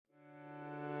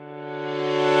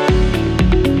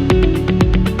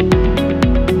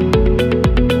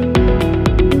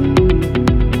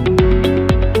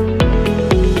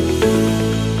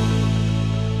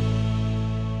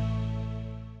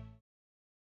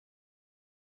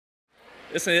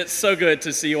Listen, it's so good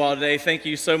to see you all today. Thank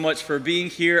you so much for being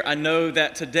here. I know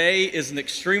that today is an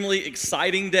extremely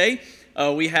exciting day.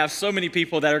 We have so many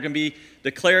people that are going to be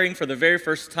declaring for the very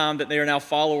first time that they are now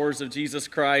followers of Jesus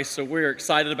Christ. So we're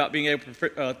excited about being able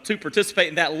to participate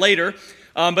in that later.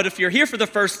 But if you're here for the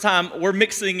first time, we're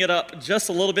mixing it up just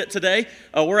a little bit today.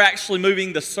 We're actually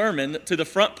moving the sermon to the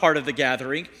front part of the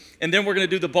gathering. And then we're going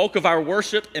to do the bulk of our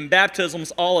worship and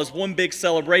baptisms all as one big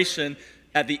celebration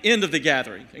at the end of the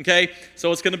gathering, okay?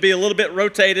 So it's going to be a little bit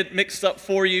rotated, mixed up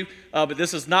for you, but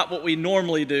this is not what we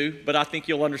normally do, but I think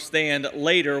you'll understand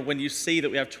later when you see that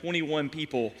we have 21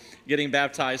 people getting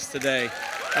baptized today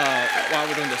while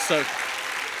we're doing this. So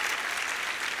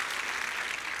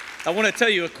I want to tell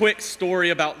you a quick story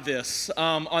about this.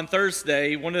 On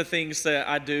Thursday, one of the things that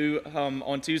I do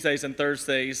on Tuesdays and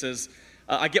Thursdays is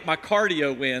I get my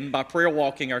cardio in by prayer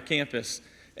walking our campus.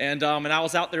 And I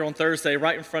was out there on Thursday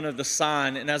right in front of the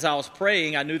sign, and as I was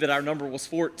praying, I knew that our number was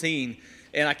 14.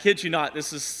 And I kid you not, it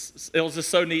was just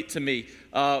so neat to me.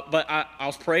 But I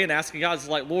was praying, asking God, I was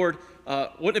like, Lord,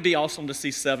 wouldn't it be awesome to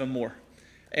see 7 more?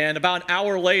 And about an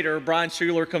hour later, Brian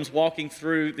Schuler comes walking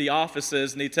through the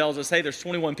offices, and he tells us, hey, there's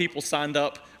 21 people signed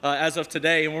up as of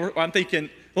today. And I'm thinking,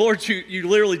 Lord, you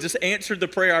literally just answered the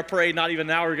prayer I prayed not even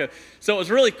an hour ago. So it was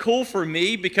really cool for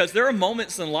me because there are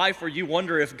moments in life where you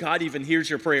wonder if God even hears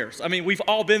your prayers. I mean, we've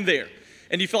all been there.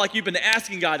 And you feel like you've been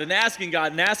asking God and asking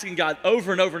God and asking God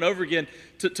over and over and over again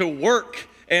to work,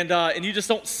 and you just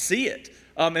don't see it.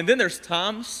 And then there's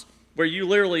times where you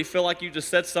literally feel like you just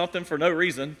said something for no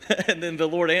reason, and then the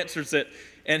Lord answers it,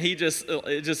 and it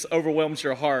just overwhelms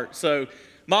your heart. So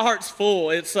my heart's full.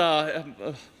 It's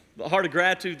a heart of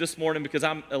gratitude this morning because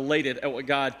I'm elated at what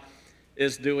God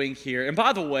is doing here. And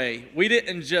by the way, we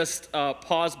didn't just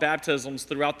pause baptisms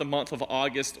throughout the month of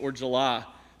August or July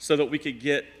so that we could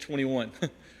get 21.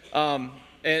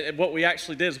 And what we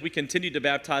actually did is we continued to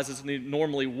baptize as we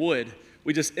normally would.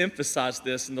 We just emphasized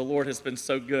this, and the Lord has been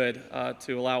so good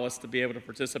to allow us to be able to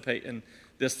participate in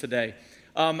this today.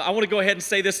 I want to go ahead and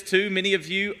say this too. Many of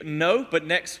you know, but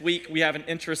next week we have an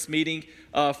interest meeting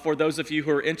for those of you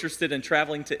who are interested in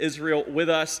traveling to Israel with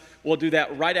us. We'll do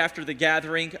that right after the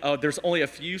gathering. There's only a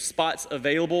few spots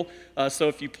available, so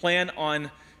if you plan on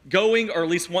going or at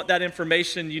least want that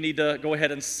information, you need to go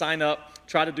ahead and sign up.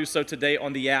 Try to do so today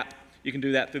on the app. You can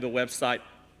do that through the website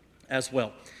as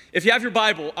well. If you have your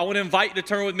Bible, I want to invite you to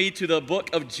turn with me to the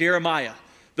book of Jeremiah.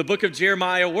 The book of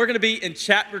Jeremiah, we're going to be in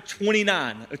chapter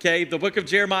 29, okay? The book of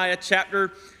Jeremiah,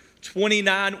 chapter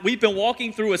 29. We've been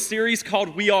walking through a series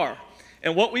called We Are.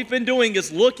 And what we've been doing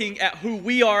is looking at who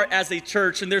we are as a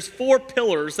church. And there's 4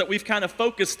 pillars that we've kind of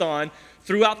focused on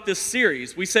throughout this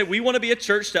series. We say we want to be a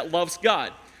church that loves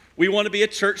God. We want to be a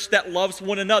church that loves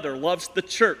one another, loves the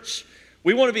church.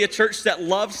 We want to be a church that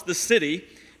loves the city.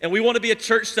 And we want to be a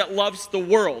church that loves the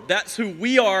world. That's who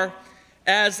we are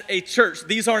as a church.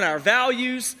 These aren't our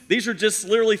values. These are just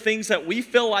literally things that we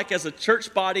feel like as a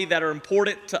church body that are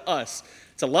important to us.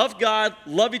 To love God,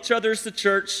 love each other as the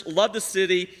church, love the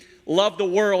city, love the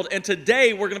world. And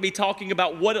today we're going to be talking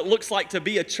about what it looks like to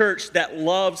be a church that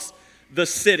loves the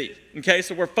city. Okay,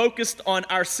 so we're focused on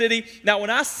our city. Now,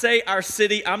 when I say our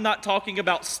city, I'm not talking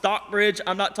about Stockbridge.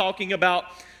 I'm not talking about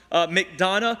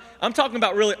McDonough. I'm talking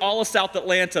about really all of South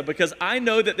Atlanta because I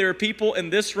know that there are people in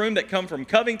this room that come from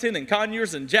Covington and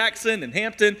Conyers and Jackson and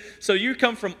Hampton. So you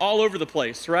come from all over the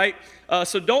place, right?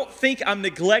 So don't think I'm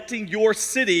neglecting your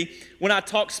city when I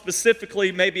talk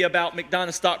specifically maybe about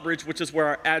McDonough Stockbridge, which is where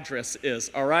our address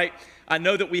is, all right? I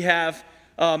know that we have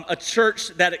a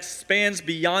church that expands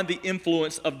beyond the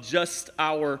influence of just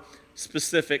our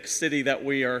specific city that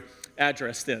we are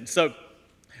addressed in. So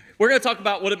we're going to talk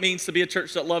about what it means to be a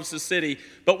church that loves the city,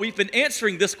 but we've been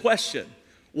answering this question.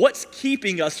 What's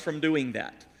keeping us from doing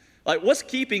that? Like, what's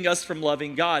keeping us from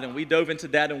loving God? And we dove into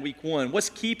that in week 1. What's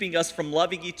keeping us from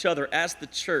loving each other as the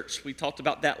church? We talked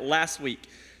about that last week.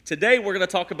 Today, we're going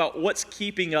to talk about what's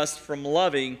keeping us from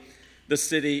loving the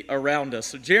city around us.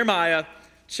 So Jeremiah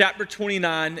chapter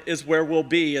 29 is where we'll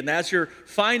be. And as you're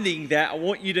finding that, I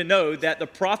want you to know that the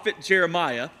prophet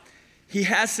Jeremiah, he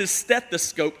has his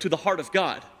stethoscope to the heart of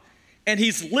God. And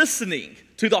he's listening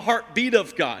to the heartbeat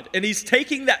of God. And he's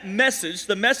taking that message,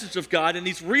 the message of God, and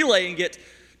he's relaying it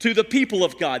to the people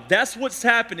of God. That's what's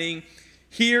happening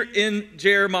here in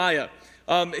Jeremiah.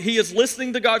 He is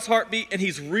listening to God's heartbeat, and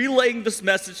he's relaying this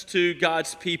message to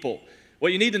God's people.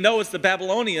 What you need to know is the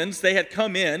Babylonians, they had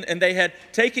come in, and they had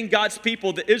taken God's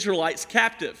people, the Israelites,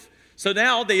 captive. So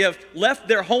now they have left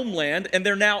their homeland, and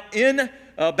they're now in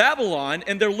Babylon,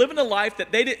 and they're living a life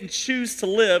that they didn't choose to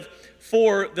live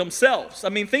for themselves. I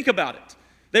mean, think about it.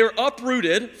 They were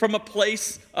uprooted from a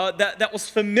place that was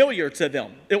familiar to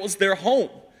them. It was their home.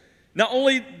 Not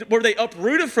only were they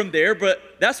uprooted from there, but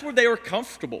that's where they were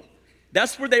comfortable.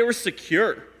 That's where they were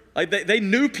secure. Like they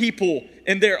knew people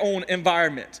in their own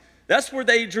environment. That's where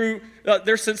they drew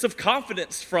their sense of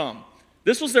confidence from.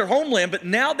 This was their homeland, but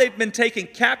now they've been taken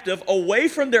captive away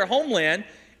from their homeland,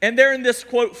 and they're in this,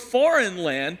 quote, foreign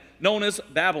land known as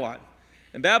Babylon.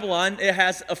 And Babylon, it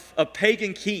has a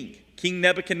pagan king, King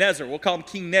Nebuchadnezzar. We'll call him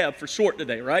King Neb for short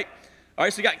today, right? All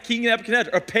right, so you got King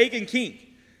Nebuchadnezzar, a pagan king.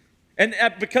 And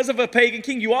because of a pagan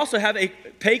king, you also have a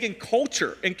pagan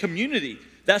culture and community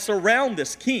that's around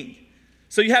this king.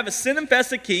 So you have a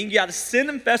sin-infested king, you got a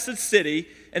sin-infested city,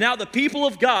 and now the people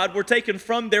of God were taken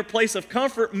from their place of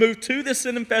comfort, moved to this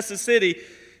sin-infested city,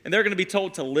 and they're going to be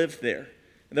told to live there.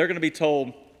 And they're going to be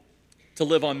told to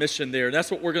live on mission there. And that's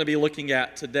what we're going to be looking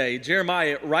at today.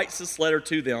 Jeremiah writes this letter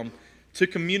to them to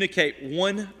communicate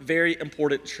one very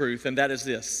important truth, and that is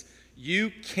this. You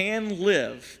can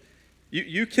live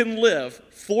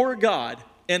for God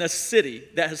in a city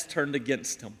that has turned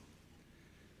against him.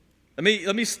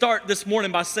 Let me start this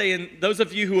morning by saying, those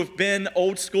of you who have been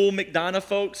old school McDonough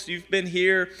folks, you've been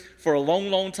here for a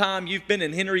long, long time. You've been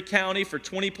in Henry County for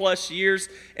 20 plus years,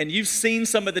 and you've seen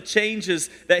some of the changes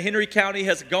that Henry County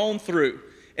has gone through.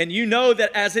 And you know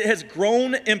that as it has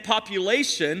grown in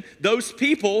population, those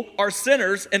people are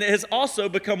sinners, and it has also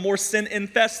become more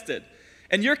sin-infested.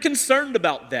 And you're concerned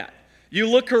about that. You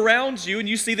look around you and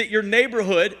you see that your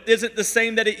neighborhood isn't the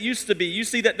same that it used to be. You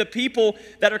see that the people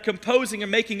that are composing and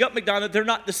making up McDonough, they're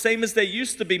not the same as they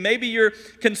used to be. Maybe you're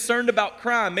concerned about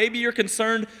crime. Maybe you're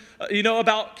concerned,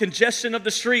 about congestion of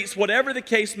the streets, whatever the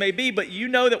case may be. But you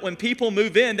know that when people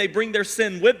move in, they bring their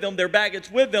sin with them, their baggage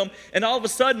with them. And all of a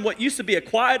sudden, what used to be a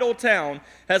quiet old town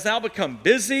has now become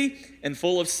busy and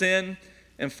full of sin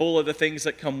and full of the things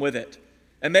that come with it.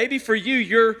 And maybe for you,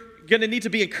 you're going to need to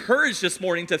be encouraged this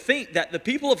morning to think that the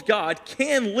people of God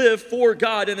can live for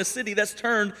God in a city that's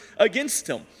turned against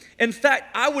him. In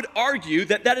fact, I would argue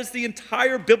that that is the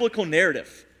entire biblical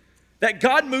narrative. That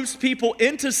God moves people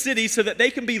into cities so that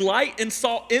they can be light and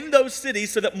salt in those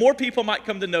cities so that more people might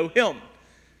come to know him.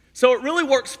 So it really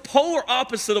works polar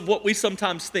opposite of what we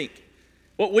sometimes think.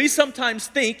 What we sometimes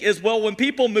think is, well, when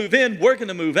people move in, we're going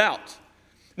to move out.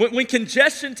 When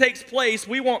congestion takes place,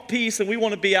 we want peace and we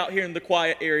want to be out here in the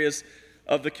quiet areas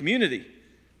of the community.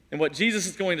 And what Jesus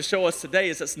is going to show us today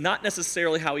is that's not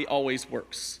necessarily how he always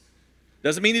works.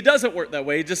 Doesn't mean he doesn't work that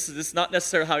way, it's not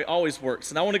necessarily how he always works.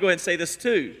 And I want to go ahead and say this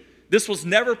too. This was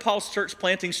never Paul's church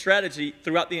planting strategy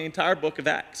throughout the entire book of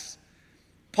Acts.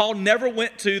 Paul never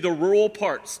went to the rural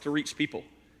parts to reach people.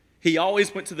 He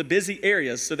always went to the busy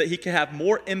areas so that he could have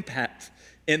more impact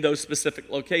in those specific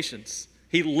locations.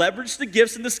 He leveraged the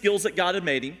gifts and the skills that God had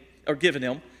made him, or given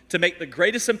him, to make the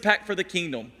greatest impact for the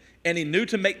kingdom. And he knew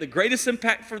to make the greatest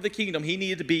impact for the kingdom, he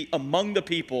needed to be among the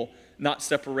people, not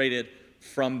separated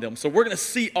from them. So we're going to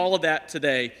see all of that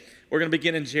today. We're going to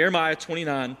begin in Jeremiah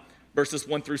 29, verses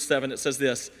 1 through 7. It says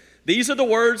this: These are the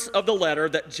words of the letter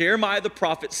that Jeremiah the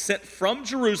prophet sent from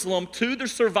Jerusalem to the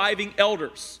surviving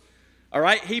elders. All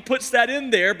right, he puts that in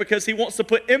there because he wants to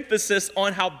put emphasis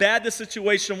on how bad the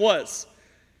situation was.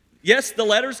 Yes, the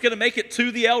letter's going to make it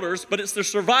to the elders, but it's the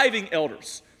surviving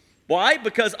elders. Why?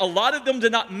 Because a lot of them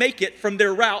did not make it from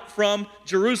their route from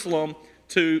Jerusalem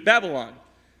to Babylon.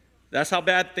 That's how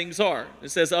bad things are. It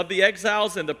says, of the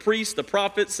exiles and the priests, the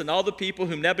prophets, and all the people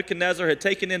whom Nebuchadnezzar had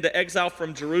taken into exile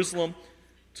from Jerusalem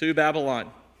to Babylon.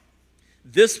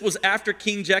 This was after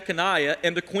King Jeconiah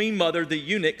and the queen mother, the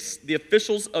eunuchs, the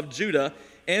officials of Judah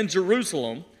and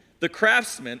Jerusalem, the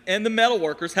craftsmen and the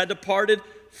metalworkers had departed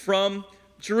from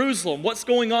Jerusalem. What's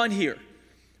going on here?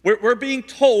 We're being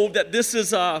told that this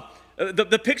is,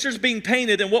 the picture's being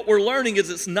painted, and what we're learning is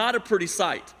it's not a pretty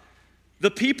sight. The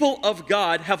people of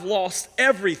God have lost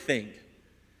everything.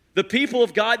 The people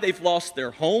of God, they've lost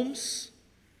their homes,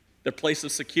 their place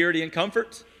of security and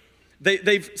comfort.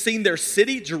 They've seen their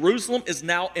city, Jerusalem, is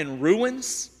now in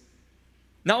ruins.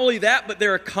 Not only that, but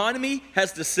their economy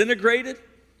has disintegrated.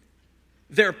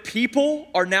 Their people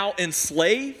are now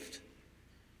enslaved.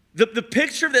 The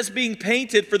picture that's being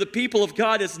painted for the people of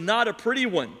God is not a pretty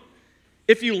one.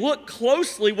 If you look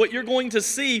closely, what you're going to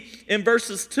see in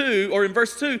verse 2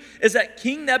 is that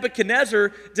King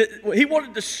Nebuchadnezzar, he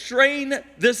wanted to strain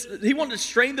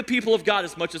the people of God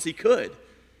as much as he could.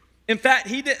 In fact,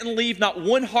 he didn't leave not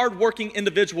one hardworking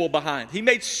individual behind. He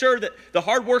made sure that the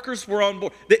hard workers were on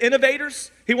board. The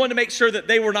innovators, he wanted to make sure that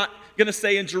they were not going to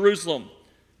stay in Jerusalem.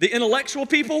 The intellectual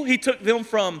people, he took them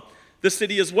from the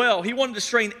city as well. He wanted to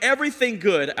strain everything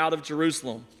good out of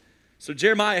Jerusalem. So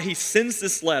Jeremiah, he sends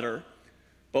this letter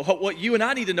But what you and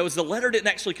I need to know is the letter didn't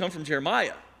actually come from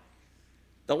Jeremiah.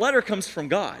 The letter comes from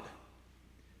God.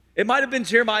 It might have been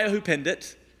Jeremiah who penned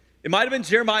it. It might have been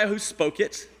Jeremiah who spoke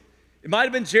it. It might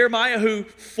have been Jeremiah who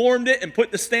formed it and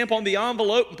put the stamp on the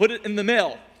envelope and put it in the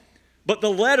mail. But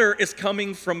the letter is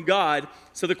coming from God.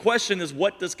 So the question is,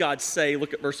 what does God say?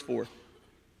 Look at verse 4.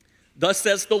 Thus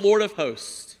says the Lord of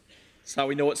hosts. That's how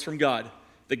we know it's from God.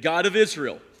 The God of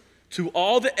Israel. To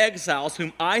all the exiles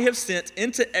whom I have sent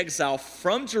into exile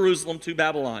from Jerusalem to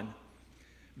Babylon.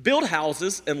 Build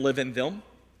houses and live in them.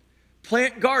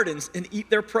 Plant gardens and eat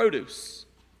their produce.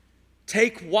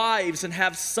 Take wives and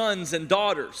have sons and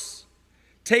daughters.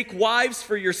 Take wives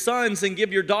for your sons and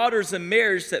give your daughters in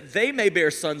marriage that they may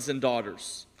bear sons and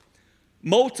daughters.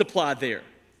 Multiply there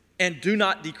and do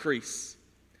not decrease.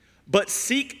 But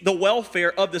seek the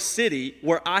welfare of the city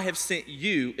where I have sent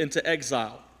you into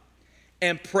exile.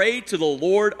 And pray to the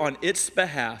Lord on its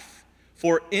behalf,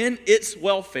 for in its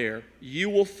welfare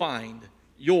you will find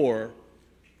your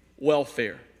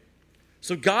welfare.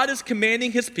 So God is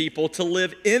commanding his people to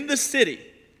live in the city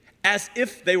as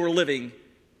if they were living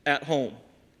at home.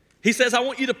 He says, I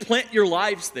want you to plant your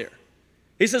lives there.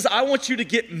 He says, I want you to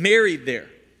get married there.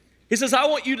 He says, I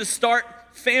want you to start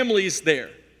families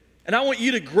there. And I want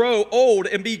you to grow old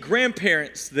and be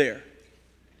grandparents there.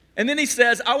 And then he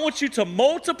says, I want you to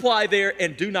multiply there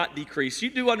and do not decrease.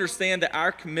 You do understand that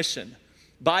our commission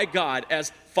by God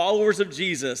as followers of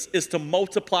Jesus is to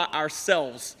multiply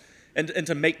ourselves and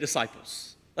to make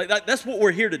disciples. That's what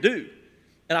we're here to do.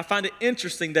 And I find it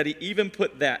interesting that he even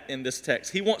put that in this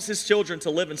text. He wants his children to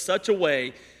live in such a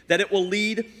way that it will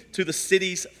lead to the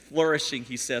city's flourishing,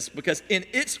 he says, because in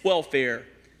its welfare,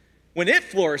 when it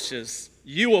flourishes,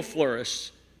 you will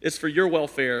flourish. It's for your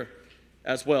welfare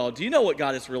as well. Do you know what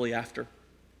God is really after?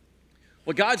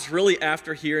 What God's really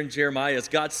after here in Jeremiah is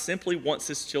God simply wants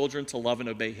his children to love and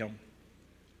obey him.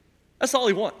 That's all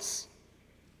he wants.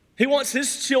 He wants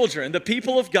his children, the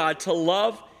people of God, to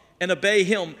love and obey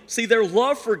him. See, their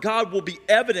love for God will be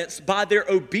evidenced by their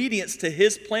obedience to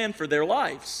his plan for their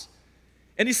lives.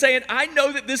 And he's saying, I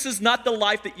know that this is not the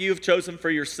life that you have chosen for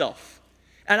yourself.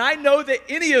 And I know that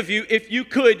any of you, if you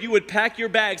could, you would pack your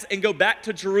bags and go back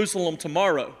to Jerusalem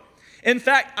tomorrow. In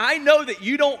fact, I know that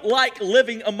you don't like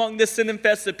living among this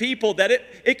sin-infested people, that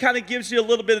it kind of gives you a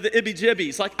little bit of the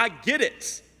ibby-jibbies. Like, I get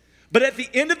it. But at the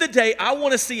end of the day, I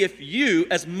want to see if you,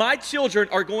 as my children,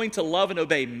 are going to love and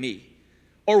obey me.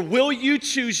 Or will you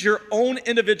choose your own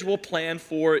individual plan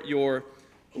for your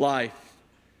life?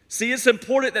 See, it's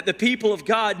important that the people of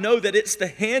God know that it's the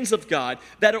hands of God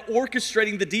that are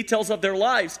orchestrating the details of their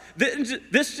lives.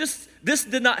 This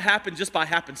did not happen just by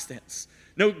happenstance.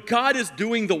 No, God is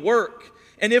doing the work.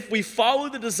 And if we follow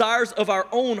the desires of our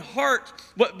own heart,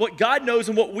 what God knows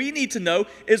and what we need to know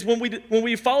is when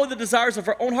we follow the desires of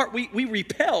our own heart, we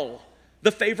repel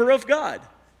the favor of God.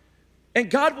 And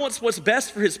God wants what's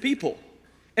best for his people.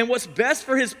 And what's best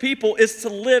for his people is to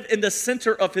live in the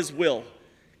center of his will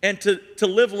and to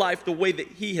live life the way that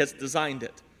he has designed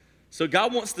it. So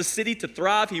God wants the city to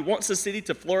thrive. He wants the city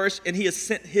to flourish, and he has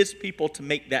sent his people to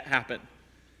make that happen.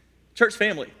 Church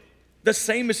family, the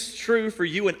same is true for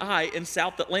you and I in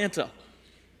South Atlanta.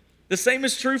 The same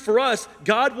is true for us.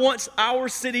 God wants our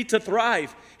city to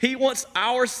thrive. He wants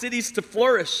our cities to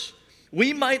flourish.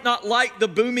 We might not like the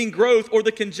booming growth or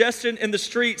the congestion in the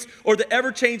streets or the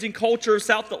ever-changing culture of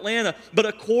South Atlanta, but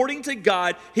according to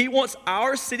God, he wants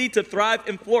our city to thrive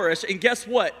and flourish. And guess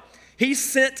what? He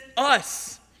sent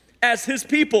us as his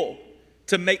people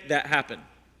to make that happen.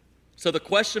 So the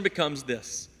question becomes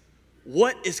this: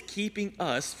 what is keeping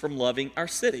us from loving our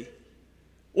city?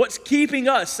 What's keeping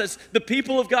us as the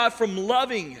people of God from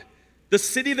loving the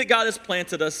city that God has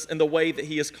planted us in the way that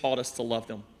he has called us to love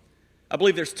them? I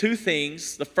believe there's two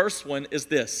things. The first one is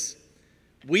this: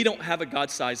 we don't have a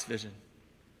God-sized vision.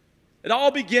 It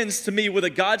all begins to me with a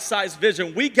God-sized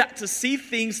vision. We got to see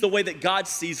things the way that God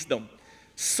sees them.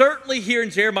 Certainly here in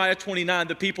Jeremiah 29,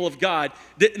 the people of God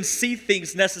didn't see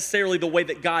things necessarily the way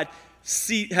that God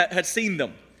had seen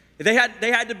them. They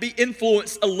had to be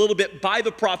influenced a little bit by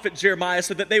the prophet Jeremiah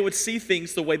so that they would see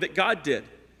things the way that God did.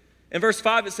 In verse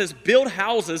 5, it says, build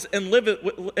houses and live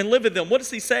in them. What is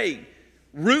he saying?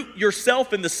 Root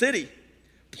yourself in the city.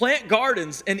 Plant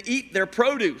gardens and eat their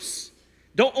produce.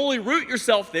 Don't only root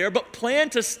yourself there, but plan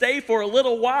to stay for a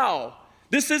little while.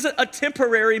 This isn't a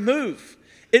temporary move.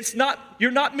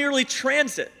 You're not merely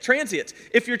transient.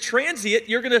 If you're transient,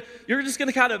 you're just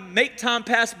gonna kind of make time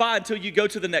pass by until you go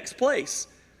to the next place.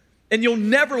 And you'll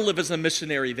never live as a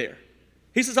missionary there.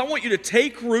 He says, I want you to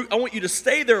take root. I want you to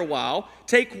stay there a while.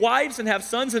 Take wives and have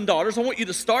sons and daughters. I want you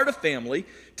to start a family.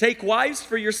 Take wives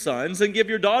for your sons and give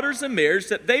your daughters in marriage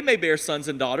that they may bear sons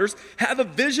and daughters. Have a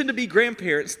vision to be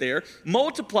grandparents there.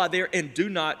 Multiply there and do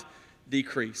not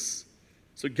decrease.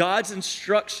 So God's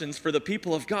instructions for the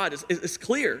people of God is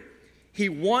clear. He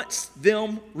wants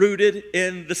them rooted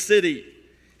in the city.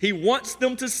 He wants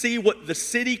them to see what the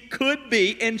city could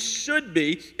be and should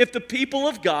be if the people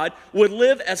of God would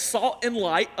live as salt and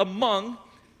light among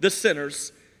the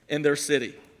sinners in their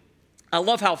city. I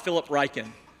love how Philip Ryken,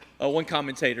 one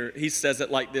commentator, he says it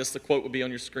like this. The quote will be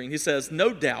on your screen. He says,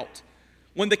 no doubt,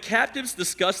 when the captives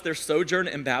discuss their sojourn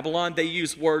in Babylon, they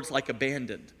use words like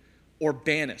abandoned or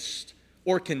banished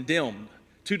or condemned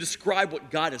to describe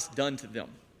what God has done to them.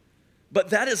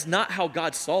 But that is not how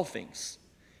God saw things.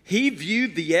 He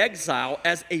viewed the exile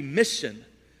as a mission.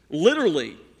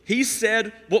 Literally, he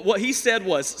said, what he said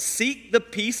was, seek the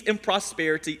peace and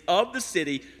prosperity of the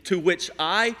city to which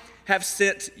I have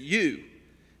sent you.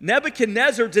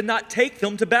 Nebuchadnezzar did not take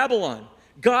them to Babylon.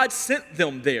 God sent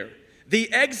them there.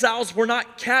 The exiles were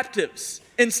not captives.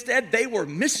 Instead, they were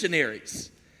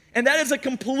missionaries. And that is a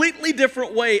completely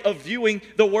different way of viewing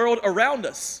the world around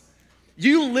us.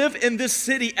 You live in this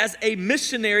city as a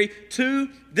missionary to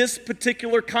this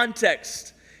particular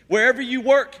context. Wherever you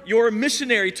work, you're a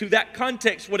missionary to that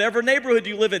context. Whatever neighborhood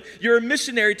you live in, you're a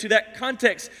missionary to that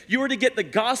context. You are to get the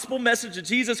gospel message of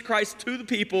Jesus Christ to the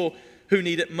people who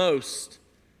need it most.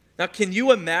 Now, can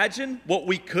you imagine what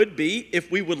we could be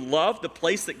if we would love the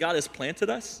place that God has planted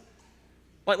us?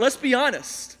 Like, let's be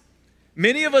honest.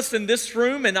 Many of us in this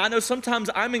room, and I know sometimes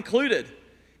I'm included,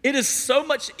 it is so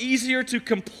much easier to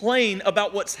complain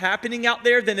about what's happening out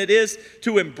there than it is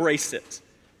to embrace it.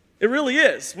 It really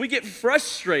is. We get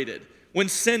frustrated when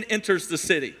sin enters the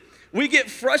city. We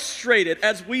get frustrated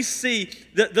as we see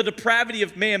the depravity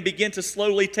of man begin to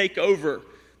slowly take over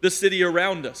the city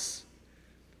around us.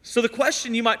 So the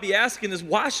question you might be asking is,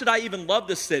 why should I even love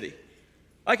this city?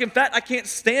 Like, in fact, I can't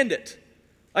stand it.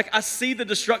 Like, I see the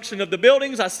destruction of the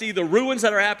buildings. I see the ruins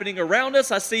that are happening around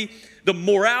us. I see the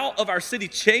morale of our city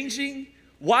changing.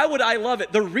 Why would I love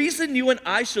it? The reason you and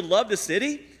I should love the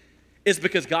city is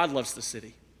because God loves the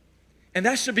city. And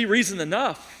that should be reason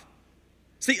enough.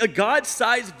 See, a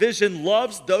God-sized vision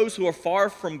loves those who are far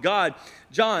from God.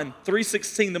 John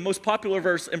 3:16, the most popular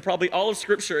verse in probably all of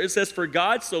Scripture, it says, for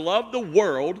God so loved the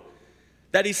world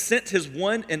that he sent his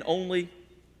one and only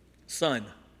Son.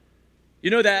 You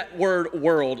know that word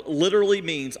world literally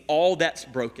means all that's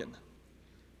broken.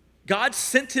 God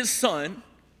sent his Son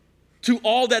to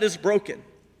all that is broken.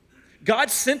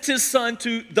 God sent his Son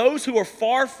to those who are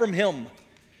far from him.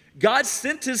 God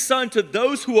sent his Son to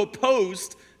those who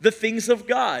opposed the things of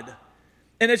God.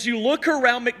 And as you look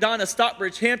around McDonough,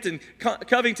 Stockbridge, Hampton,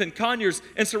 Covington, Conyers,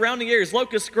 and surrounding areas,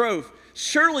 Locust Grove,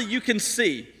 surely you can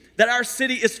see that our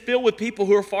city is filled with people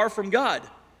who are far from God.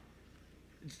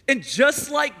 And just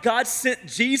like God sent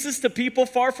Jesus to people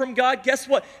far from God, guess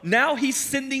what? Now he's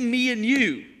sending me and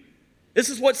you. This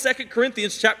is what 2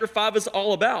 Corinthians chapter 5 is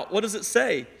all about. What does it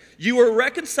say? You were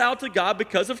reconciled to God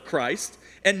because of Christ,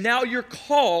 and now you're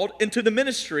called into the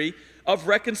ministry of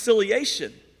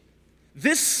reconciliation.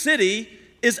 This city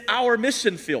is our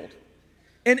mission field.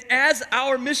 And as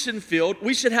our mission field,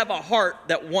 we should have a heart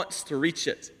that wants to reach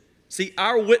it. See,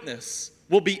 our witness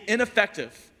will be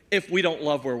ineffective if we don't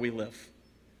love where we live.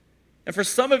 And for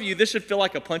some of you, this should feel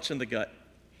like a punch in the gut.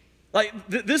 Like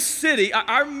this city,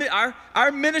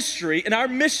 our ministry and our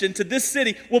mission to this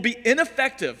city will be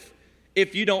ineffective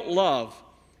if you don't love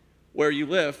where you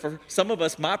live. For some of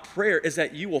us, my prayer is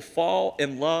that you will fall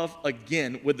in love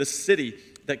again with the city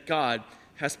that God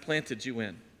has planted you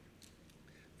in.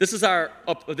 This is our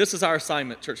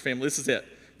assignment, church family. This is it.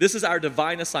 This is our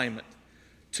divine assignment.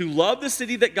 To love the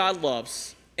city that God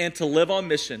loves and to live on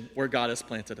mission where God has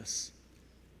planted us.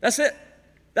 That's it.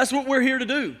 That's what we're here to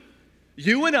do.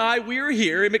 You and I, we are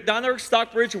here in McDonough or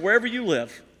Stockbridge or wherever you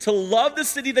live to love the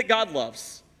city that God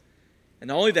loves. And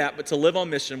not only that, but to live on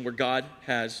mission where God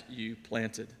has you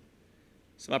planted.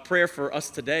 So my prayer for us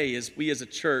today is we as a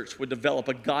church would develop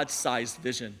a God-sized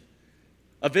vision.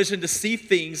 A vision to see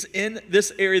things in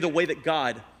this area the way that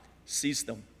God sees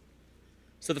them.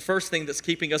 So the first thing that's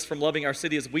keeping us from loving our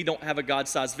city is we don't have a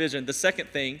God-sized vision. The second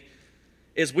thing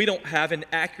is we don't have an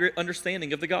accurate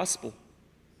understanding of the gospel.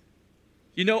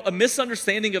 You know, a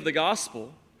misunderstanding of the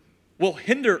gospel will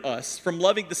hinder us from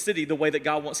loving the city the way that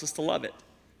God wants us to love it.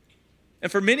 And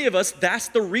for many of us, that's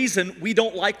the reason we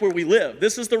don't like where we live.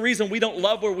 This is the reason we don't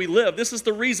love where we live. This is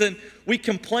the reason we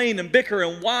complain and bicker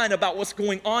and whine about what's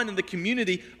going on in the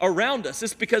community around us.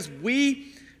 It's because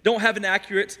we don't have an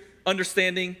accurate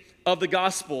understanding of the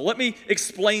gospel. Let me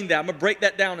explain that. I'm going to break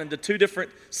that down into two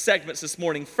different segments this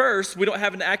morning. First, we don't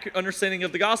have an accurate understanding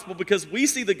of the gospel because we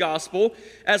see the gospel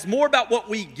as more about what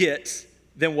we get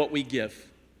than what we give.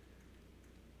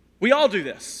 We all do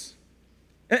this.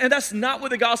 And that's not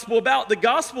what the gospel is about. The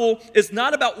gospel is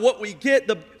not about what we get.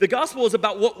 The gospel is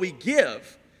about what we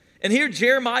give. And here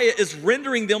Jeremiah is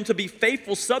rendering them to be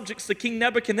faithful subjects to King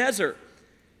Nebuchadnezzar.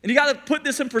 And you got to put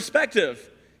this in perspective.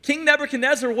 King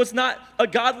Nebuchadnezzar was not a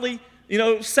godly,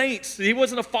 saint. He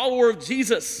wasn't a follower of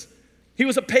Jesus. He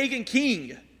was a pagan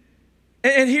king.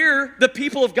 And here, the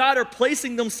people of God are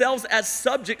placing themselves as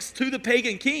subjects to the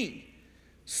pagan king.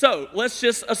 So, let's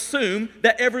just assume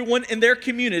that everyone in their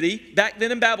community back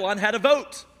then in Babylon had a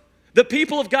vote. The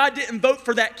people of God didn't vote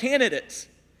for that candidate,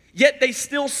 yet they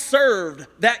still served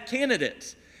that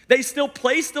candidate. They still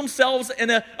placed themselves in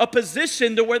a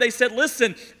position to where they said,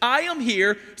 listen, I am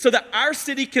here so that our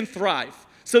city can thrive,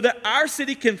 so that our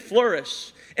city can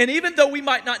flourish. And even though we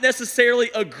might not necessarily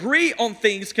agree on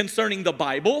things concerning the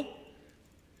Bible,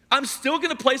 I'm still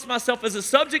going to place myself as a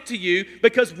subject to you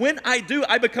because when I do,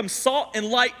 I become salt and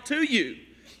light to you.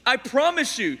 I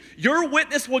promise you, your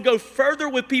witness will go further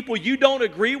with people you don't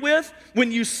agree with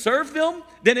when you serve them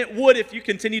than it would if you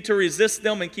continue to resist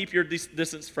them and keep your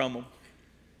distance from them.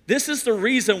 This is the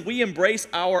reason we embrace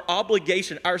our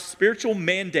obligation, our spiritual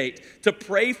mandate to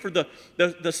pray for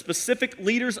the specific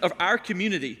leaders of our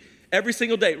community every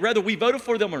single day, whether we voted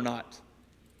for them or not.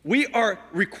 We are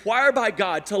required by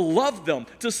God to love them,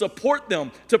 to support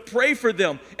them, to pray for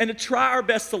them, and to try our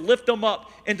best to lift them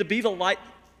up and to be the light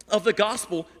of the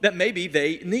gospel that maybe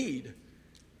they need.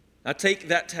 I take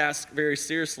that task very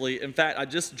seriously. In fact, I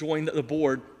just joined the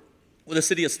board with the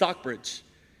city of Stockbridge.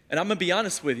 And I'm going to be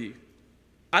honest with you.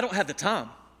 I don't have the time.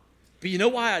 But you know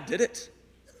why I did it?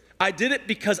 I did it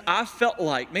because I felt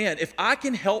like, man, if I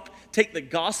can help take the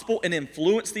gospel and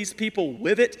influence these people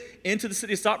with it into the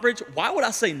city of Stockbridge, why would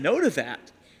I say no to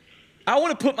that? I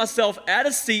want to put myself at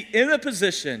a seat in a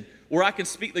position where I can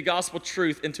speak the gospel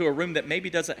truth into a room that maybe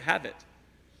doesn't have it.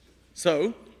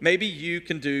 So maybe you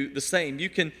can do the same. You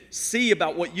can see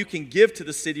about what you can give to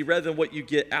the city rather than what you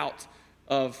get out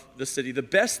of the city. The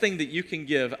best thing that you can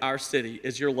give our city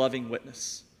is your loving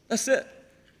witness. That's it.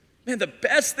 Man, the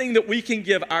best thing that we can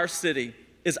give our city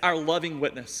is our loving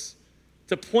witness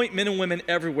to point men and women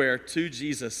everywhere to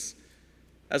Jesus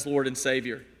as Lord and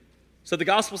Savior. So the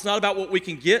gospel's not about what we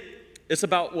can get, it's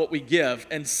about what we give.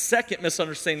 And second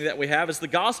misunderstanding that we have is the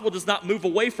gospel does not move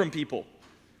away from people.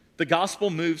 The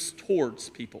gospel moves towards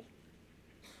people.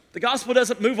 The gospel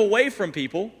doesn't move away from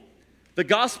people. The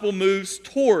gospel moves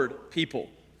toward people.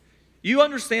 You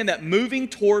understand that moving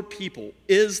toward people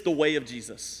is the way of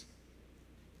Jesus.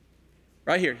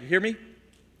 Right here, you hear me?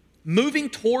 Moving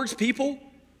towards people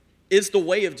is the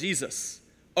way of Jesus.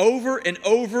 Over and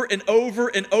over and over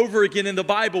and over again in the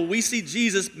Bible, we see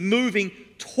Jesus moving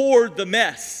toward the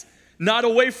mess, not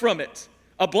away from it.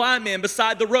 A blind man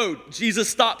beside the road, Jesus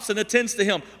stops and attends to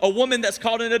him. A woman that's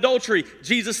caught in adultery,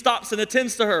 Jesus stops and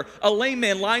attends to her. A lame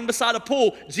man lying beside a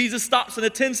pool, Jesus stops and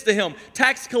attends to him.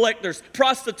 Tax collectors,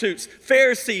 prostitutes,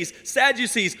 Pharisees,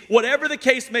 Sadducees, whatever the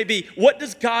case may be, what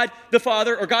does God the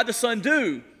Father or God the Son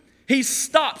do? He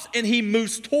stops and he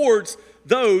moves towards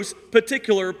those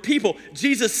particular people.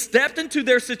 Jesus stepped into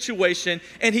their situation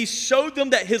and he showed them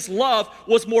that his love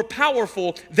was more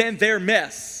powerful than their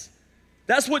mess.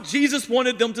 That's what Jesus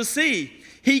wanted them to see.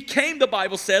 He came, the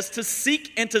Bible says, to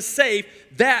seek and to save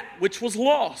that which was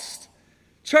lost.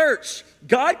 Church,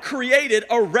 God created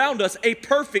around us a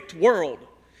perfect world,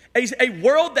 a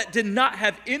world that did not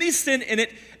have any sin in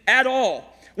it at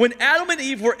all. When Adam and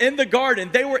Eve were in the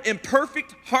garden, they were in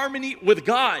perfect harmony with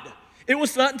God. It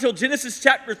was not until Genesis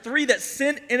chapter 3 that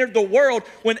sin entered the world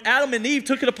when Adam and Eve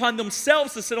took it upon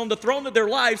themselves to sit on the throne of their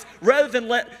lives rather than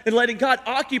letting God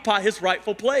occupy his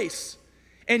rightful place.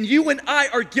 And you and I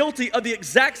are guilty of the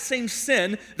exact same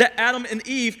sin that Adam and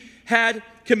Eve had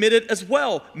committed as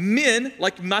well. Men,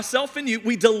 like myself and you,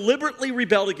 we deliberately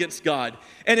rebelled against God.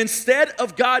 And instead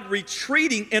of God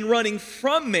retreating and running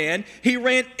from man, he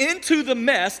ran into the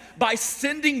mess by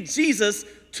sending Jesus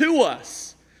to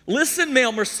us. Listen,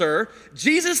 ma'am or sir,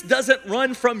 Jesus doesn't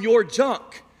run from your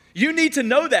junk. You need to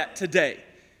know that today.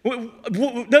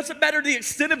 It doesn't matter the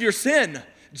extent of your sin.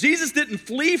 Jesus didn't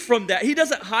flee from that. He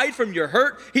doesn't hide from your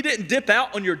hurt. He didn't dip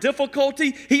out on your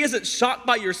difficulty. He isn't shocked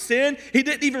by your sin. He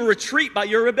didn't even retreat by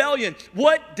your rebellion.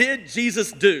 What did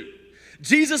Jesus do?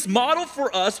 Jesus modeled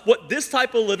for us what this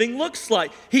type of living looks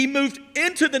like. He moved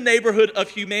into the neighborhood of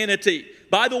humanity.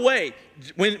 By the way,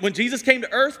 when Jesus came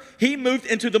to earth, he moved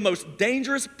into the most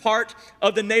dangerous part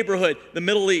of the neighborhood, the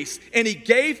Middle East, and he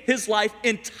gave his life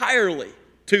entirely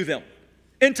to them.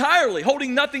 entirely,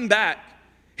 holding nothing back.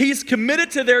 He's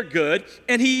committed to their good,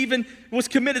 and he even was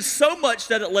committed so much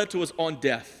that it led to his own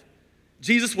death.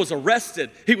 Jesus was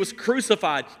arrested, he was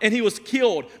crucified, and he was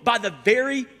killed by the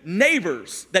very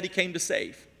neighbors that he came to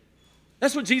save.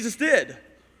 That's what Jesus did.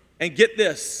 And get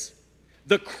this,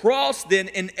 the cross then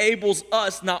enables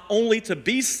us not only to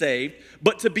be saved,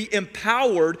 but to be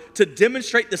empowered to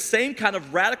demonstrate the same kind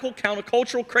of radical,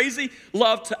 countercultural, crazy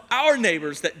love to our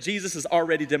neighbors that Jesus has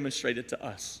already demonstrated to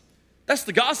us. That's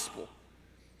the gospel.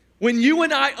 When you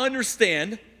and I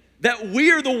understand that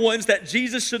we are the ones that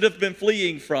Jesus should have been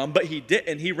fleeing from, but he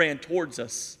didn't, he ran towards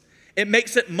us. It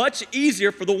makes it much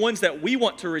easier for the ones that we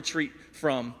want to retreat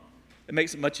from. It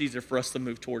makes it much easier for us to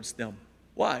move towards them.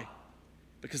 Why?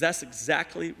 Because that's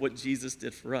exactly what Jesus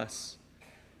did for us.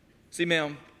 See,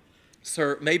 ma'am,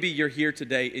 sir, maybe you're here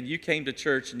today and you came to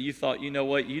church and you thought, you know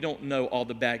what, you don't know all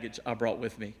the baggage I brought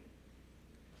with me.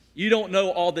 You don't know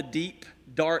all the deep,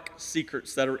 dark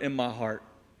secrets that are in my heart.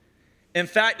 In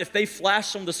fact, if they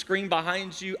flashed on the screen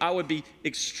behind you, I would be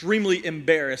extremely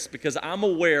embarrassed because I'm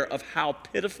aware of how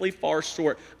pitifully far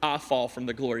short I fall from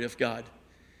the glory of God.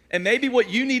 And maybe what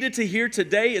you needed to hear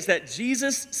today is that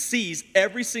Jesus sees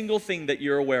every single thing that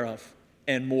you're aware of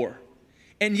and more.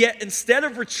 And yet, instead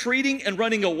of retreating and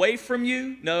running away from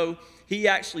you, no, he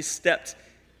actually stepped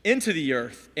into the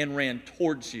earth and ran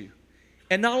towards you.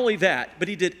 And not only that, but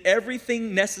he did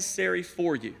everything necessary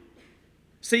for you.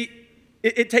 See,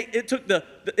 It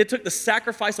took the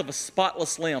sacrifice of a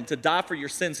spotless lamb to die for your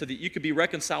sins so that you could be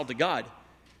reconciled to God.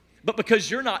 But because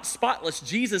you're not spotless,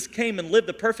 Jesus came and lived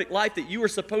the perfect life that you were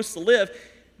supposed to live,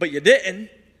 but you didn't.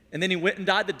 And then he went and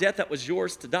died the death that was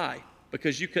yours to die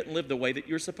because you couldn't live the way that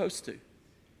you were supposed to. And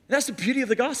that's the beauty of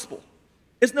the gospel.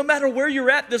 Is no matter where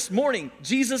you're at this morning,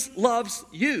 Jesus loves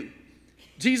you.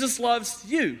 Jesus loves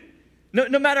you.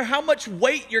 No matter how much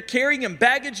weight you're carrying and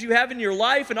baggage you have in your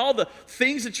life and all the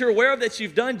things that you're aware of that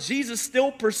you've done, Jesus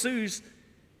still pursues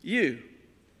you.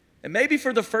 And maybe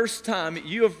for the first time,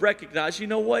 you have recognized, you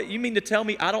know what? You mean to tell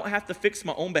me I don't have to fix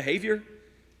my own behavior?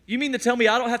 You mean to tell me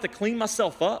I don't have to clean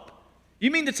myself up? You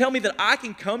mean to tell me that I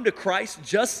can come to Christ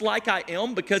just like I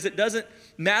am because it doesn't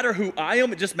matter who I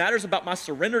am, it just matters about my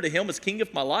surrender to him as king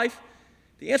of my life?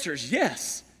 The answer is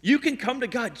yes. You can come to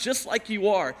God just like you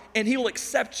are, and he will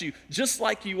accept you just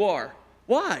like you are.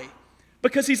 Why?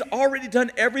 Because he's already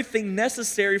done everything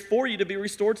necessary for you to be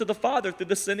restored to the Father through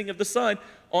the sending of the Son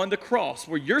on the cross,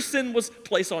 where your sin was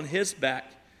placed on his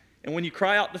back. And when you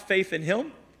cry out to faith in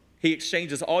him, he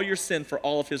exchanges all your sin for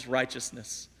all of his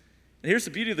righteousness. And here's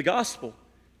the beauty of the gospel.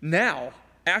 Now,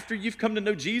 after you've come to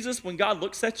know Jesus, when God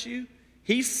looks at you,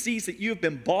 he sees that you have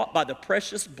been bought by the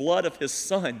precious blood of his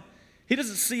Son. He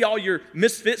doesn't see all your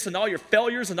misfits and all your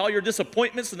failures and all your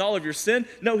disappointments and all of your sin.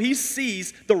 No, he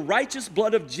sees the righteous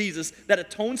blood of Jesus that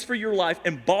atones for your life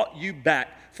and bought you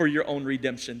back for your own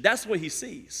redemption. That's what he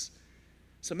sees.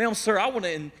 So, ma'am, sir, I want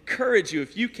to encourage you,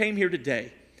 if you came here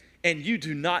today and you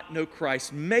do not know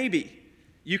Christ, maybe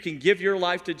you can give your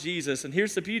life to Jesus. And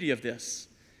here's the beauty of this.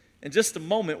 In just a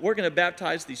moment, we're going to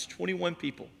baptize these 21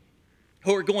 people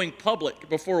who are going public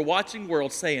before a watching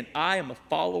world saying, I am a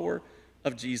follower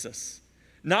of Jesus.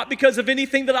 Not because of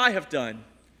anything that I have done,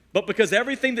 but because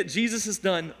everything that Jesus has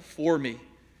done for me.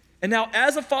 And now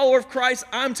as a follower of Christ,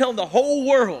 I'm telling the whole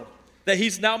world that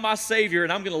he's now my Savior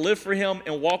and I'm going to live for him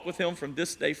and walk with him from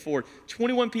this day forward.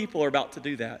 21 people are about to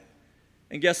do that.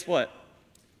 And guess what?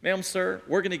 Ma'am, sir,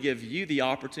 we're going to give you the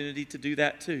opportunity to do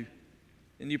that too.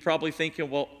 And you're probably thinking,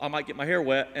 well, I might get my hair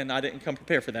wet and I didn't come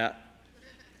prepared for that.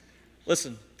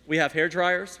 Listen, we have hair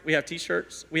dryers, we have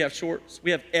t-shirts, we have shorts,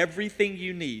 we have everything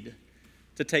you need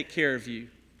to take care of you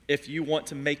if you want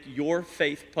to make your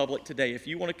faith public today. If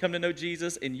you want to come to know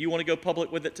Jesus and you want to go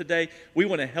public with it today, we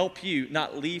want to help you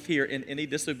not leave here in any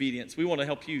disobedience. We want to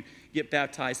help you get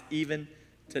baptized even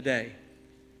today.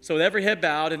 So with every head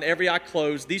bowed and every eye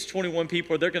closed, these 21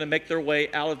 people, they're going to make their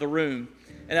way out of the room.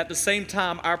 And at the same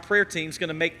time, our prayer team's going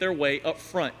to make their way up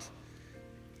front.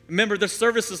 Remember, the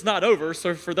service is not over,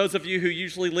 so for those of you who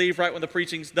usually leave right when the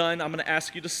preaching's done, I'm going to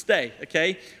ask you to stay,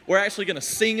 okay? We're actually going to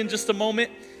sing in just a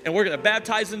moment, and we're going to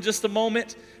baptize in just a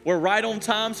moment. We're right on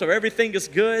time, so everything is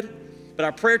good, but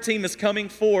our prayer team is coming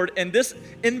forward, and this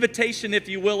invitation, if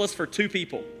you will, is for two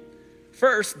people.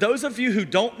 First, those of you who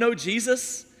don't know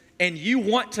Jesus and you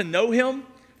want to know him,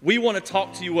 we want to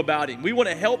talk to you about him. We want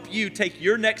to help you take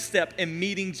your next step in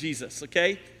meeting Jesus,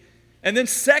 okay? And then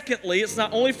secondly, it's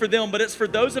not only for them, but it's for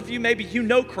those of you maybe you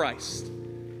know Christ,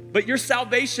 but your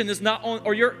salvation is not on,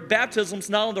 or your baptism's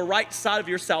not on the right side of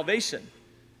your salvation.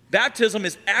 Baptism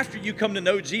is after you come to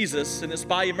know Jesus, and it's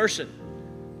by immersion.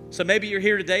 So maybe you're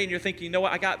here today and you're thinking, you know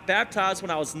what, I got baptized when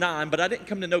I was 9, but I didn't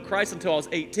come to know Christ until I was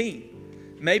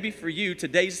 18. Maybe for you,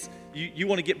 you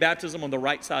want to get baptism on the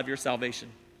right side of your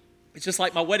salvation. It's just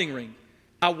like my wedding ring.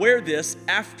 I wear this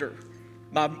after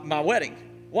my wedding.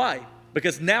 Why?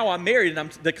 Because now I'm married and I'm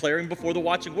declaring before the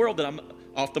watching world that I'm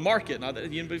off the market. Not that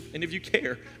any of you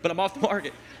care, but I'm off the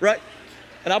market, right?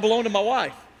 And I belong to my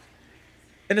wife.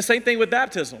 And the same thing with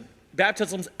baptism.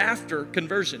 Baptism's after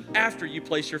conversion, after you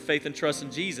place your faith and trust in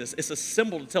Jesus. It's a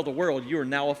symbol to tell the world you are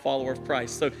now a follower of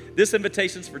Christ. So this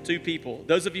invitation's for two people.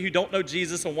 Those of you who don't know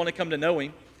Jesus and want to come to know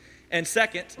him. And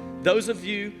second, those of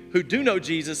you who do know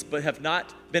Jesus but have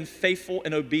not been faithful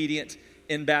and obedient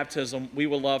in baptism, we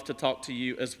would love to talk to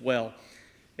you as well.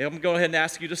 I'm going to go ahead and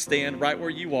ask you to stand right where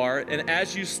you are. And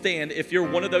as you stand, if you're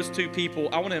one of those two people,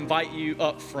 I want to invite you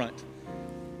up front.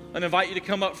 I invite you to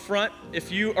come up front.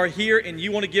 If you are here and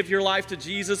you want to give your life to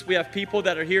Jesus, we have people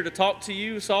that are here to talk to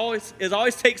you. So it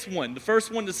always takes one. The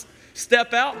first one to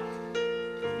step out,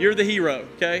 you're the hero,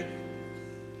 okay?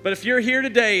 But if you're here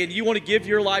today and you want to give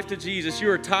your life to Jesus, you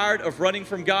are tired of running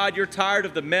from God, you're tired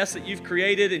of the mess that you've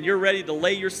created, and you're ready to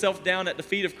lay yourself down at the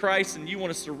feet of Christ and you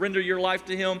want to surrender your life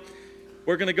to him,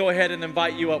 we're going to go ahead and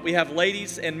invite you up. We have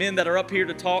ladies and men that are up here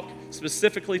to talk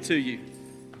specifically to you.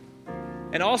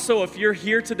 And also, if you're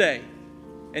here today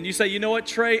and you say, you know what,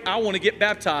 Trey, I want to get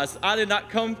baptized. I did not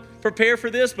come prepared for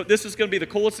this, but this is going to be the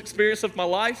coolest experience of my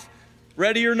life.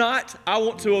 Ready or not, I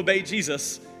want to obey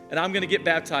Jesus, and I'm going to get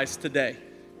baptized today.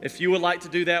 If you would like to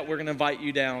do that, we're going to invite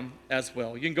you down as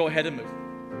well. You can go ahead and move.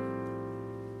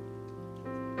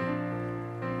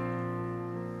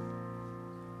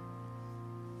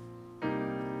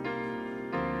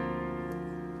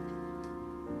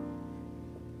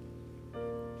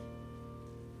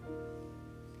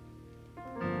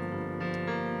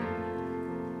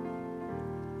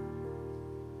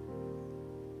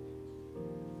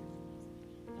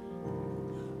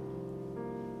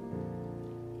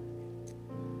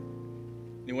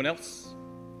 Anyone else?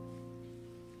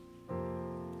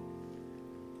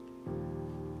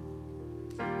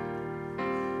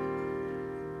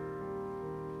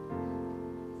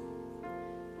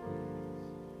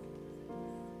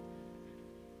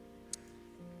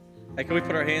 Hey, can we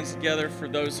put our hands together for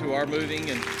those who are moving?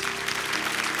 And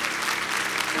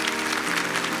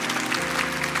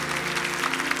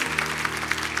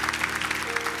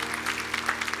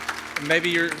maybe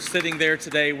you're sitting there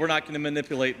today, we're not going to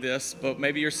manipulate this, but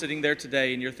maybe you're sitting there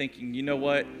today and you're thinking, you know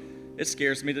what, it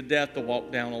scares me to death to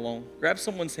walk down alone. Grab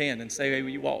someone's hand and say, hey, will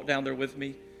you walk down there with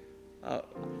me?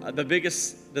 The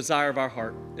biggest desire of our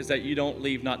heart is that you don't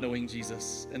leave not knowing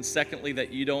Jesus. And secondly,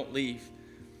 that you don't leave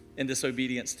in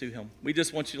disobedience to him. We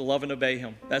just want you to love and obey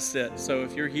him. That's it. So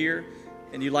if you're here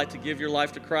and you'd like to give your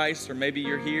life to Christ, or maybe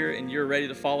you're here and you're ready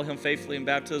to follow him faithfully in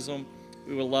baptism,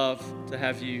 we would love to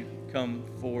have you come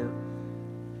forward.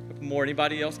 More.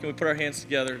 Anybody else? Can we put our hands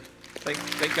together?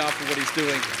 Thank God for what he's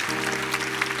doing.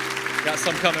 Got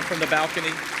some coming from the balcony.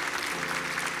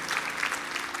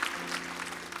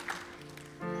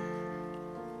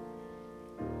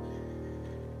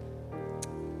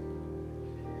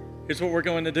 Here's what we're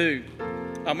going to do.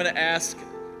 I'm going to ask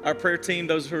our prayer team,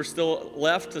 those who are still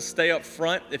left, to stay up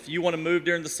front. If you want to move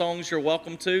during the songs, you're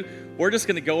welcome to. We're just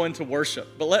going to go into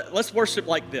worship. But let's worship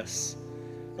like this.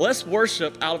 Let's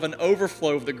worship out of an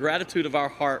overflow of the gratitude of our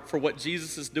heart for what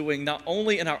Jesus is doing, not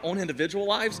only in our own individual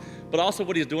lives, but also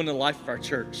what he's doing in the life of our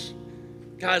church.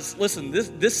 Guys, listen,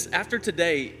 this after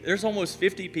today, there's almost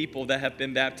 50 people that have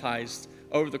been baptized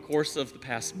over the course of the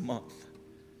past month.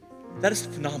 That is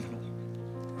phenomenal.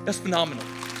 That's phenomenal.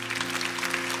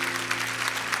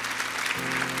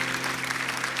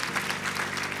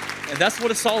 And that's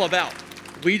what it's all about.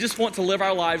 We just want to live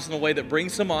our lives in a way that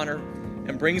brings him honor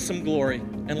and brings some glory,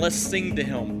 and let's sing to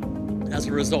him as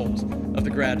a result of the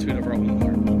gratitude of our own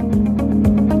heart.